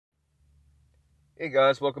Hey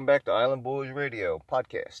guys, welcome back to Island Boys Radio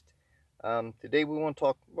podcast. Today we want to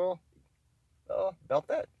talk, about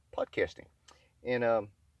that podcasting, and I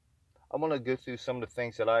want to go through some of the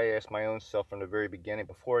things that I asked my own self from the very beginning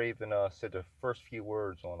before I even said the first few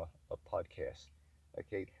words on a podcast.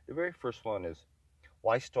 Okay, the very first one is,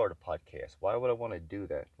 why start a podcast? Why would I want to do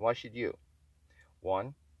that? Why should you?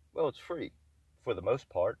 One, well, it's free for the most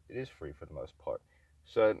part. It is free for the most part.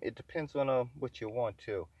 So it depends on what you want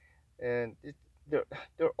to, and they're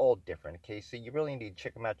they're all different. Okay, so you really need to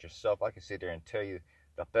check them out yourself. I can sit there and tell you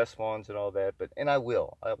the best ones and all that, but I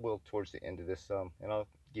will towards the end of this and I'll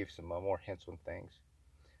give some more hints on things.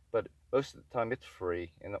 But most of the time it's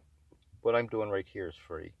free, and what I'm doing right here is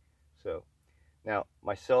free. So now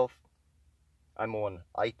myself, I'm on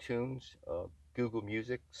iTunes, Google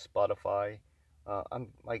Music, Spotify.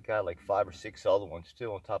 I got like five or six other ones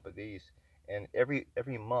too on top of these, and every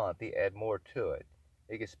month they add more to it.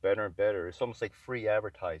 It gets better and better. It's almost like free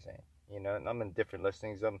advertising, And I'm in different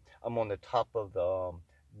listings. I'm on the top of the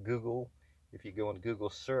Google. If you go on Google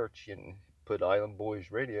search and put Island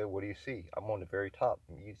Boys Radio, what do you see? I'm on the very top.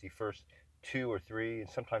 Usually first two or three, and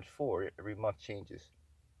sometimes four. Every month changes.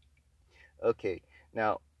 Okay,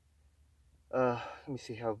 now let me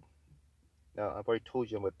see how. Now, I've already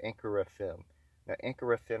told you I'm with Anchor FM. Now, Anchor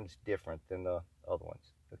FM is different than the other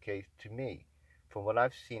ones. Okay, to me, from what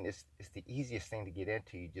I've seen, it's the easiest thing to get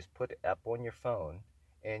into. You just put the app on your phone,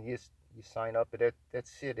 and you sign up, and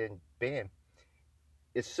that's it, and bam,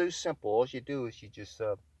 it's so simple. All you do is you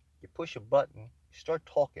push a button, you start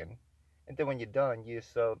talking, and then when you're done, you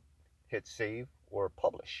just hit save or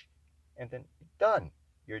publish, and then you're done.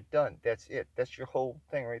 You're done. That's it. That's your whole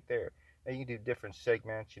thing right there. Now you can do different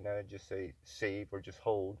segments. Just say save or just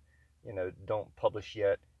hold. Don't publish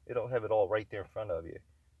yet. It'll have it all right there in front of you.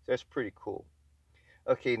 So that's pretty cool.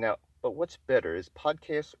 Okay, now, but what's better, is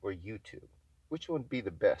podcast or YouTube? Which one would be the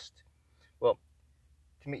best? Well,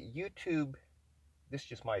 to me, YouTube, this is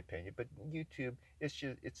just my opinion, but YouTube,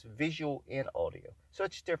 it's visual and audio. So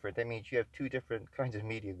it's different. That means you have two different kinds of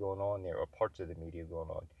media going on there, or parts of the media going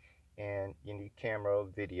on. And you need camera,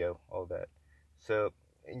 video, all that. So,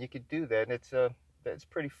 and you could do that, and it's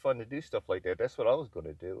pretty fun to do stuff like that. That's what I was going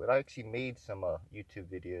to do, and I actually made some YouTube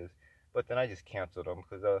videos, but then I just canceled them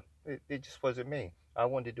because it just wasn't me. I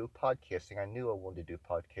wanted to do podcasting. I knew I wanted to do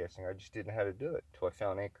podcasting. I just didn't know how to do it until I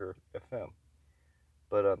found Anchor FM.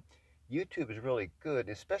 But YouTube is really good,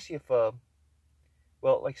 especially if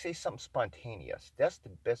like say something spontaneous. That's the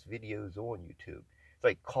best videos on YouTube. It's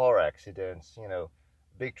like car accidents,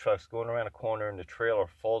 big trucks going around a corner and the trailer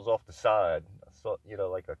falls off the side, so,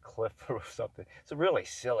 like a cliff or something. It's really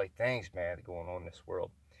silly things, man, going on in this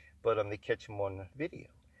world. But they catch them on video.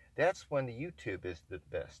 That's when the YouTube is the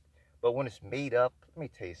best. But when it's made up, let me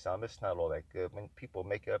tell you something, it's not all that good. When people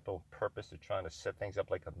make it up on purpose, they're trying to set things up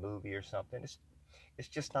like a movie or something. It's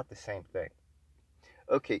just not the same thing.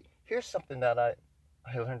 Okay, here's something that I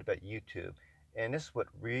learned about YouTube, and this is what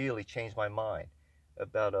really changed my mind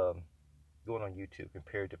about going on YouTube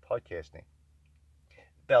compared to podcasting.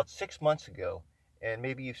 About 6 months ago, and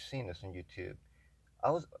maybe you've seen this on YouTube, I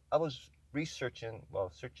was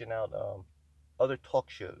searching out other talk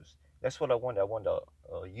shows. That's what I wanted. I wanted a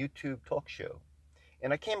YouTube talk show,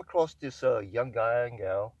 and I came across this young guy and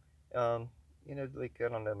gal, like I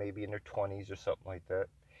don't know, maybe in their 20s or something like that.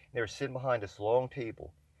 And they were sitting behind this long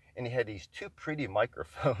table, and they had these two pretty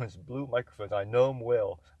microphones, blue microphones. I know them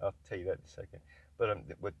well. I'll tell you that in a second. But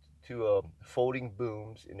with two folding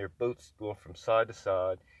booms, and they're both going from side to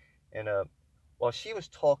side. And while she was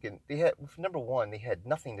talking, they had, number one, they had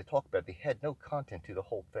nothing to talk about. They had no content to the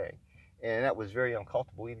whole thing, and that was very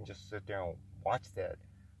uncomfortable. Even just sit there and watch that.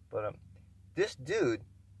 But this dude,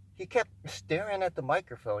 he kept staring at the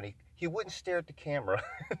microphone. He wouldn't stare at the camera.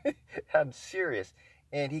 I'm serious.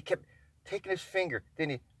 And he kept taking his finger.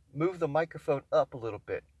 Then he moved the microphone up a little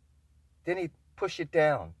bit. Then he'd push it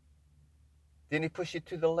down. Then he'd push it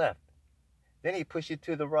to the left. Then he'd push it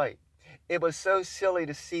to the right. It was so silly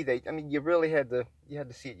to see that. I mean, you really had to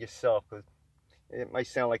see it yourself, because it might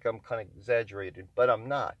sound like I'm kind of exaggerated, but I'm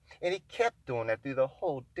not. And he kept doing that through the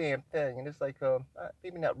whole damn thing. And it's like,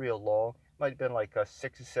 maybe not real long. Might have been like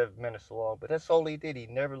 6 or 7 minutes long, but that's all he did. He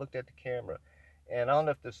never looked at the camera. And I don't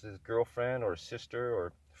know if this is his girlfriend or sister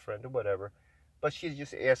or friend or whatever, but she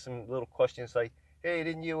just asked him little questions like, hey,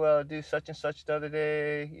 didn't you do such and such the other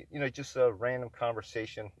day? Just a random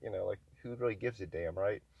conversation, like who really gives a damn,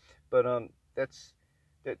 right? But that's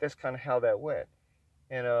kind of how that went.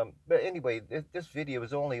 And but anyway, this video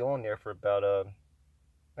was only on there for about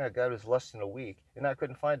God, it was less than a week, and I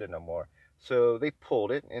couldn't find it no more. So they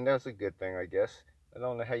pulled it, and that's a good thing, I guess. I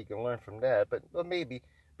don't know how you can learn from that, but maybe.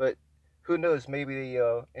 But who knows? Maybe they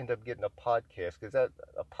end up getting a podcast, because that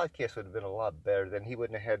a podcast would have been a lot better. Then he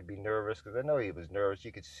wouldn't have had to be nervous, because I know he was nervous.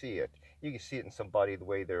 You could see it. You could see it in somebody, the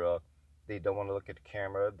way they don't want to look at the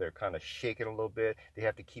camera. They're kind of shaking a little bit. They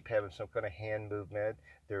have to keep having some kind of hand movement.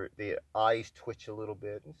 Their eyes twitch a little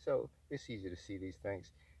bit, and so it's easy to see these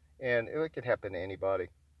things. And it could happen to anybody.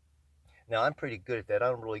 Now, I'm pretty good at that. I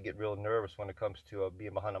don't really get real nervous when it comes to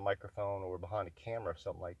being behind a microphone or behind a camera or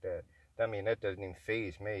something like that. I mean, that doesn't even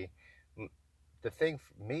phase me. The thing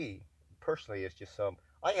for me personally is just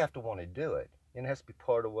I have to want to do it, and it has to be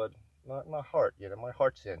part of what my heart. My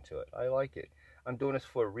heart's into it. I like it. I'm doing this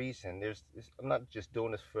for a reason. I'm not just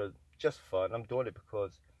doing this for just fun. I'm doing it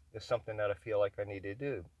because it's something that I feel like I need to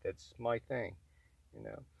do. That's my thing, you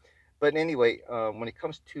know. But anyway, when it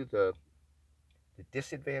comes to the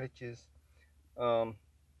disadvantages, um,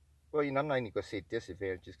 well, I'm not even going to say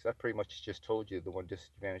disadvantages, because I pretty much just told you the one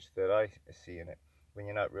disadvantage that I see in it when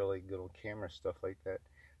you're not really good on camera, stuff like that.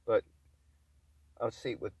 But I would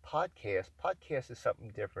say with podcast is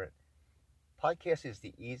something different. Podcast is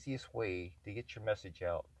the easiest way to get your message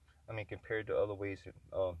out. I mean, compared to other ways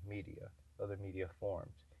of other media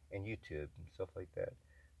forms, and YouTube and stuff like that.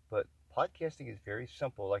 But podcasting is very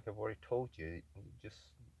simple, like I've already told you. Just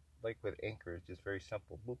like with Anchor, it's just very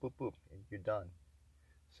simple. Boop, boop, boop, and you're done.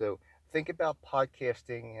 So think about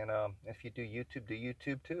podcasting, and if you do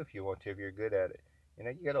YouTube too if you want to, if you're good at it.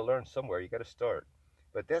 You got to learn somewhere. You got to start.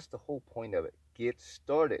 But that's the whole point of it. Get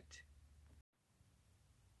started.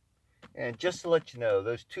 And just to let you know,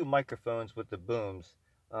 those two microphones with the booms,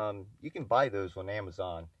 you can buy those on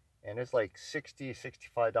Amazon, and it's like $60,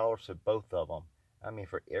 $65 for both of them. I mean,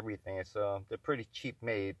 for everything, they're pretty cheap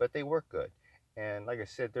made, but they work good. And like I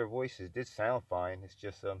said, their voices did sound fine. It's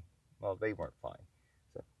just well, they weren't fine.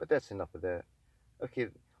 So, but that's enough of that. Okay,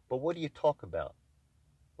 but what do you talk about?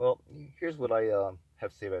 Well, here's what I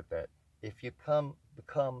have to say about that. If you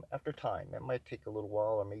become after time, it might take a little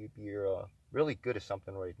while, or maybe you're really good at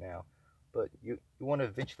something right now, but you want to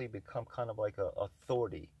eventually become kind of like a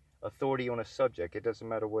authority on a subject. It doesn't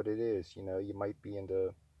matter what it is. You might be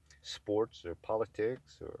into sports or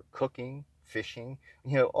politics or cooking, fishing.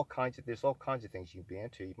 There's all kinds of things you can be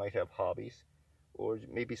into. You might have hobbies, or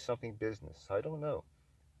maybe something business. I don't know.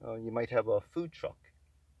 You might have a food truck.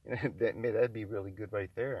 That'd be really good right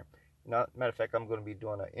there. Matter of fact, I'm going to be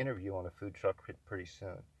doing an interview on a food truck pretty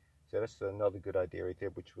soon. So that's another good idea right there,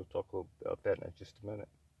 which we'll talk a little about that in just a minute.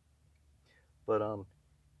 But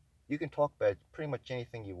you can talk about pretty much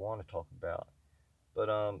anything you want to talk about. But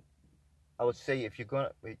I would say if you're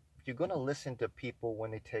gonna listen to people when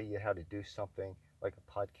they tell you how to do something like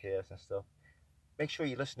a podcast and stuff, make sure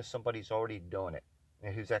you listen to somebody who's already doing it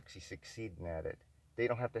and who's actually succeeding at it. They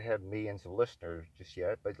don't have to have millions of listeners just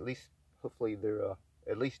yet, but at least hopefully they're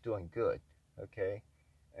at least doing good. Okay,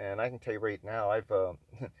 and I can tell you right now, I've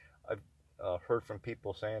heard from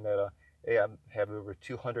people saying that hey, I have over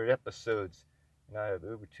 200 episodes, and I have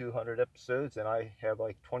over 200 episodes, and I have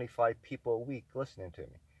like 25 people a week listening to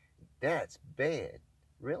me. That's bad.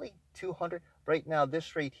 Really? 200? Right now,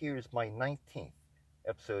 this right here is my 19th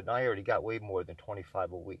episode, and I already got way more than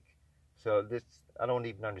 25 a week. So I don't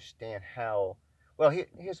even understand how. Well,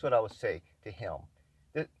 here's what I would say to him.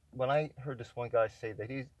 When I heard this one guy say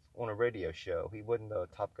that he's on a radio show, he wasn't the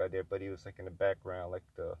top guy there, but he was like in the background, like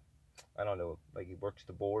I don't know, like he works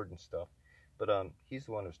the board and stuff. But he's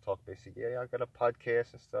the one who's talking basically. Yeah, I got a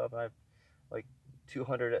podcast and stuff, and I've like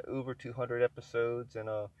over 200 episodes, and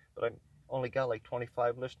but I only got like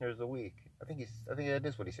 25 listeners a week. I think that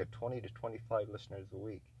is what he said, 20 to 25 listeners a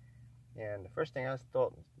week. And the first thing I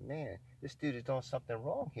thought, man, this dude is doing something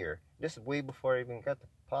wrong here. This is way before I even got this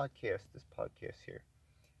podcast here.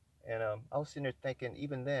 And I was sitting there thinking,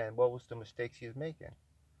 even then, what was the mistakes he was making?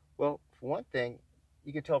 Well, for one thing,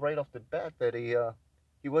 you can tell right off the bat that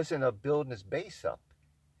he wasn't building his base up.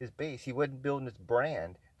 His base, he wasn't building his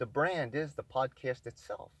brand. The brand is the podcast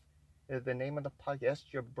itself. The name of the podcast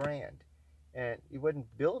is your brand, and he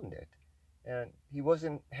wasn't building it, and he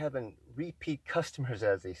wasn't having repeat customers,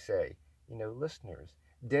 as they say. Listeners,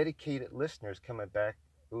 dedicated listeners coming back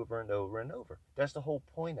over and over and over. That's the whole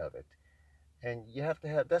point of it. And you have to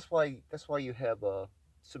have. That's why you have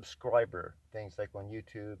subscriber things like on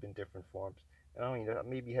YouTube in different forms. And I mean,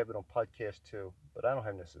 maybe you have it on podcast too, but I don't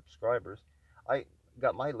have no subscribers. I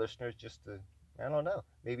got my listeners just to, I don't know,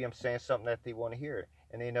 maybe I'm saying something that they want to hear,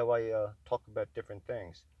 and they know I talk about different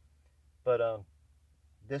things. But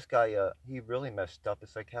this guy, he really messed up.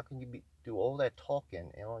 It's like, how can you do all that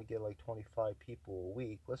talking and only get like 25 people a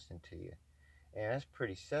week listening to you? And that's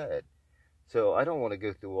pretty sad. So I don't want to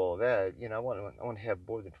go through all that. I want to have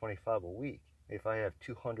more than 25 a week. If I have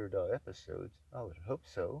 200 episodes, I would hope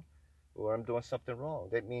so. or I'm doing something wrong.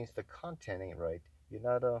 That means the content ain't right. You're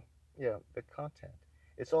not yeah, the content.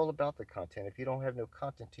 It's all about the content. If you don't have no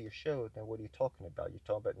content to your show, then what are you talking about? You're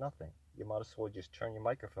talking about nothing. You might as well just turn your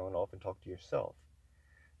microphone off and talk to yourself.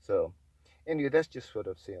 So, anyway, that's just what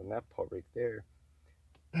I'm saying, that part right there.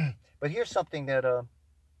 But here's something that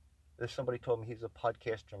there's somebody told me he's a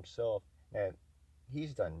podcaster himself, and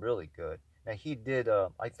he's done really good. Now he did.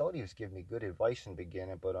 I thought he was giving me good advice in the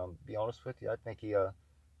beginning, but be honest with you, I think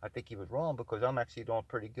he was wrong because I'm actually doing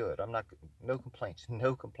pretty good. I'm not no complaints,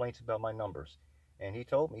 no complaints about my numbers. And he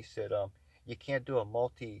told me, he said, you can't do a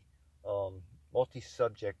um,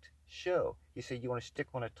 multi-subject show. He said you want to stick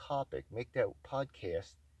on a topic, make that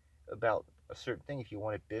podcast about a certain thing. If you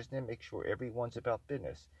want it business, make sure everyone's about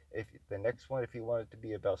business. If the next one, if you want it to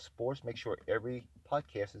be about sports, make sure every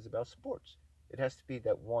podcast is about sports. It has to be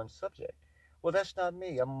that one subject. Well, that's not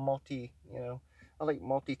me. I'm I like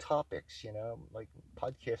multi topics, like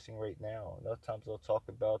podcasting right now. And other times I'll talk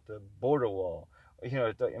about the border wall,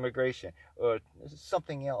 the immigration, or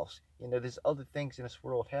something else. There's other things in this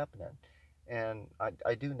world happening. And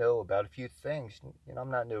I do know about a few things.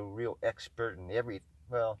 I'm not no real expert in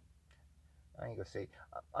well, I ain't gonna say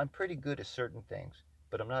I'm pretty good at certain things,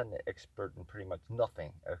 but I'm not an expert in pretty much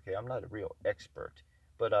nothing. Okay, I'm not a real expert,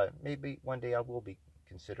 but maybe one day I will be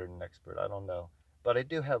considered an expert. I don't know, but I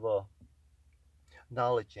do have a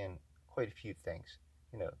knowledge in quite a few things.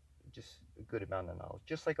 You know, just a good amount of knowledge,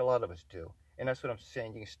 just like a lot of us do. And that's what I'm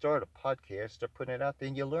saying. You can start a podcast, start putting it out there,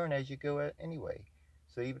 and you learn as you go anyway.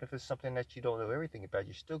 So even if it's something that you don't know everything about,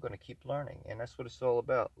 you're still going to keep learning, and that's what it's all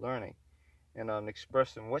about, learning and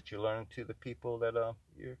expressing what you're learning to the people that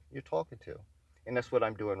you're talking to, and that's what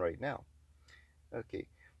I'm doing right now. Okay,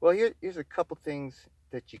 well here's a couple things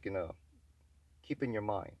that you can keep in your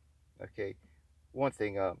mind. Okay, one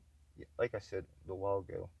thing, like I said a little while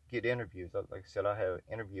ago, get interviews. Like I said, I have an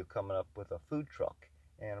interview coming up with a food truck,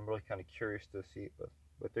 and I'm really kind of curious to see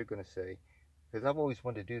what they're going to say, because I've always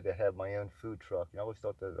wanted to do that, have my own food truck. And I always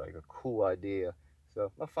thought that was like a cool idea.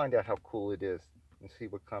 So I'll find out how cool it is and see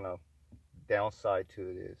what kind of downside to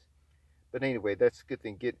it is. But anyway, that's a good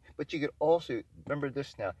thing. But you could also remember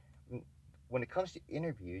this now. When it comes to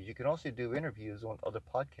interviews, you can also do interviews on other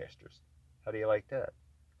podcasters. How do you like that?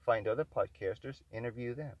 Find other podcasters,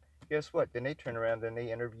 interview them. Guess what? Then they turn around and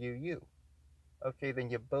they interview you. Okay, then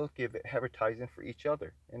you both give advertising for each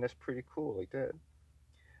other, and that's pretty cool like that.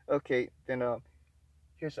 Okay, then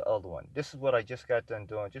here's the other one. This is what I just got done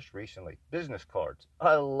doing just recently. Business cards.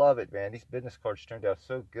 I love it, man. These business cards turned out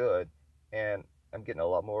so good, and I'm getting a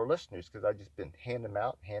lot more listeners because I just been hand them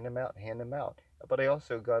out, hand them out, hand them out. But I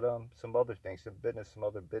also got some other things, some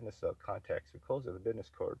other business contacts because of the business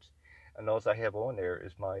cards. And all I have on there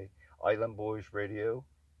is my Island Boys Radio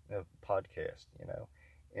podcast,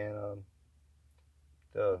 and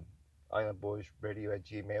the Island Boys Radio at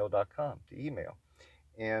gmail.com, the email.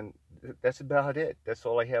 And that's about it. That's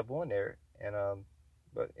all I have on there, and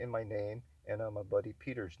but in my name and my buddy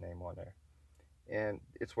Peter's name on there, and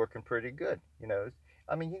it's working pretty good.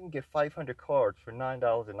 I mean, you can get 500 cards for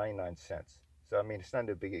 $9.99. So I mean, it's not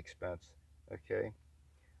a big expense. Okay.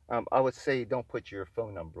 I would say don't put your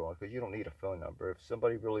phone number on because you don't need a phone number. If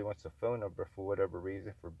somebody really wants a phone number for whatever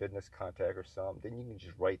reason, for business contact or something, then you can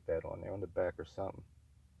just write that on there on the back or something.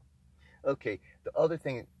 Okay, the other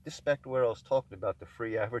thing, this is back to where I was talking about the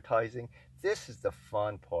free advertising. This is the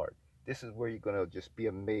fun part. This is where you're going to just be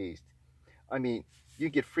amazed. I mean, you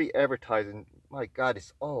get free advertising. My God,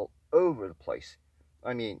 it's all over the place.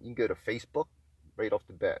 I mean, you can go to Facebook right off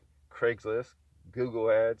the bat, Craigslist,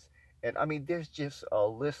 Google Ads, and I mean, there's just a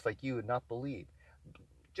list like you would not believe.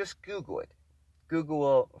 Just Google it.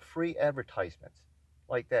 Google free advertisements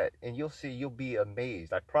like that, and you'll see, you'll be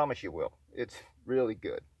amazed. I promise you will. It's really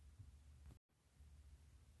good.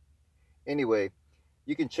 Anyway,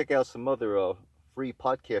 you can check out some other free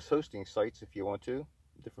podcast hosting sites if you want to,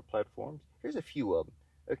 different platforms. Here's a few of them.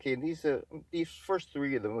 Okay, and these first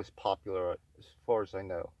three are the most popular as far as I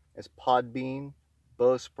know. It's Podbean,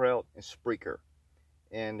 Buzzsprout, and Spreaker.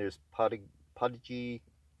 And there's Podigy,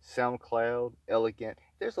 SoundCloud, Elegant.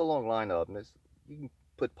 There's a long line of them. You can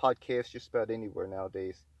put podcasts just about anywhere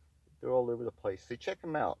nowadays. They're all over the place. So check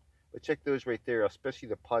them out. But check those right there, especially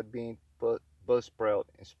the Podbean, Buzzsprout,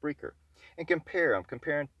 and Spreaker, and compare them.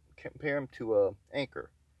 Compare them to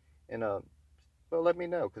Anchor, and well, let me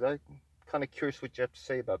know because I'm kind of curious what you have to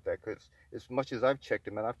say about that. Because as much as I've checked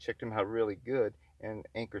them out, I've checked them out really good, and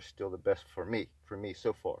Anchor's still the best for me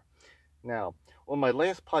so far. Now, on my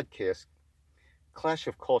last podcast, Clash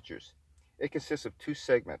of Cultures, it consists of two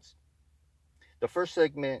segments. The first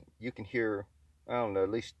segment, you can hear, I don't know,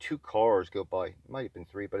 at least two cars go by. It might have been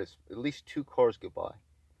three, but it's at least two cars go by.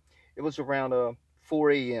 It was around 4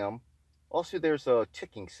 a.m. Also, there's a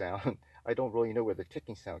ticking sound. I don't really know where the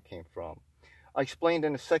ticking sound came from. I explained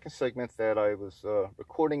in the second segment that I was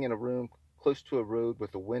recording in a room close to a road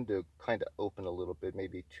with the window kind of open a little bit,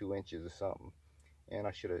 maybe 2 inches or something. And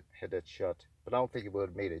I should have had that shut. But I don't think it would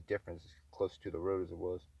have made a difference as close to the road as it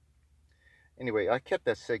was. Anyway, I kept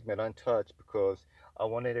that segment untouched because I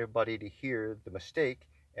wanted everybody to hear the mistake,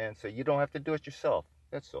 and so you don't have to do it yourself.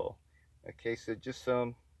 That's all. Okay, so just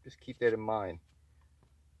keep that in mind.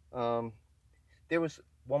 There was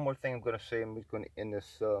one more thing I'm going to say, and we're going to end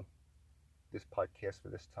this podcast for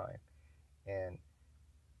this time. And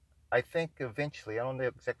I think eventually, I don't know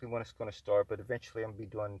exactly when it's going to start, but eventually I'm going to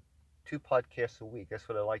be doing 2 podcasts a week. That's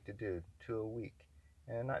what I like to do, 2 a week,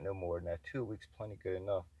 and not no more than that. 2 a week's plenty good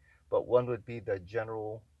enough. But one would be the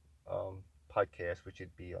general podcast, which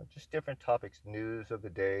would be on just different topics, news of the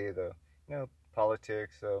day, the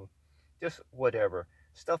politics, just whatever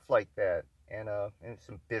stuff like that, and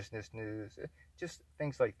some business news, just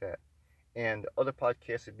things like that. And other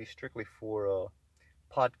podcasts would be strictly for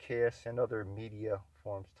podcasts and other media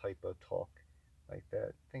forms type of talk like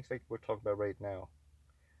that, things like we're talking about right now.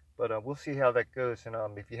 But we'll see how that goes. And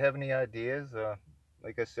if you have any ideas,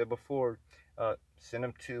 like I said before, send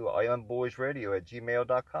them to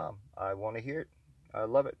ionboysradio@gmail.com. I want to hear it. I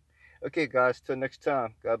love it. Okay, guys, till next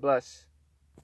time. God bless.